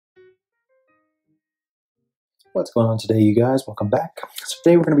What's going on today, you guys? Welcome back. So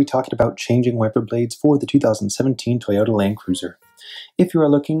today we're going to be talking about changing wiper blades for the 2017 Toyota Land Cruiser. If you are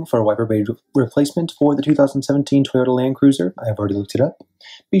looking for a wiper blade replacement for the 2017 Toyota Land Cruiser, I have already looked it up.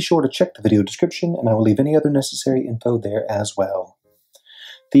 Be sure to check the video description and I will leave any other necessary info there as well.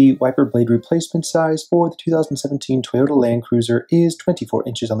 The wiper blade replacement size for the 2017 Toyota Land Cruiser is 24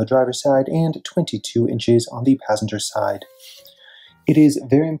 inches on the driver's side and 22 inches on the passenger side. It is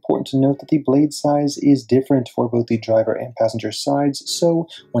very important to note that the blade size is different for both the driver and passenger sides, so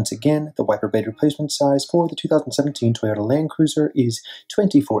once again, the wiper blade replacement size for the 2017 Toyota Land Cruiser is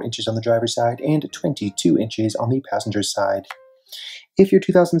 24 inches on the driver's side and 22 inches on the passenger side. If your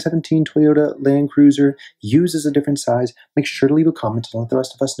 2017 Toyota Land Cruiser uses a different size, make sure to leave a comment and let the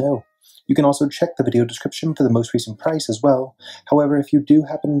rest of us know. You can also check the video description for the most recent price as well. However, if you do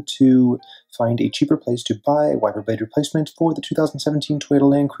happen to find a cheaper place to buy a wiper blade replacement for the 2017 Toyota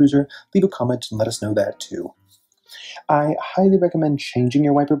Land Cruiser, leave a comment and let us know that too. I highly recommend changing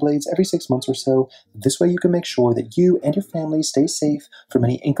your wiper blades every 6 months or so. This way you can make sure that you and your family stay safe from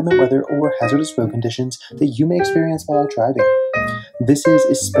any inclement weather or hazardous road conditions that you may experience while out driving. This is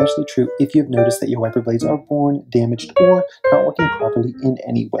especially true if you have noticed that your wiper blades are worn, damaged, or not working properly in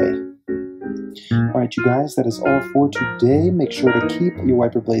any way. Alright, you guys, that is all for today. Make sure to keep your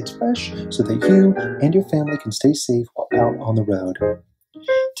wiper blades fresh so that you and your family can stay safe while out on the road.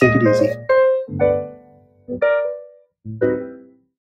 Take it easy.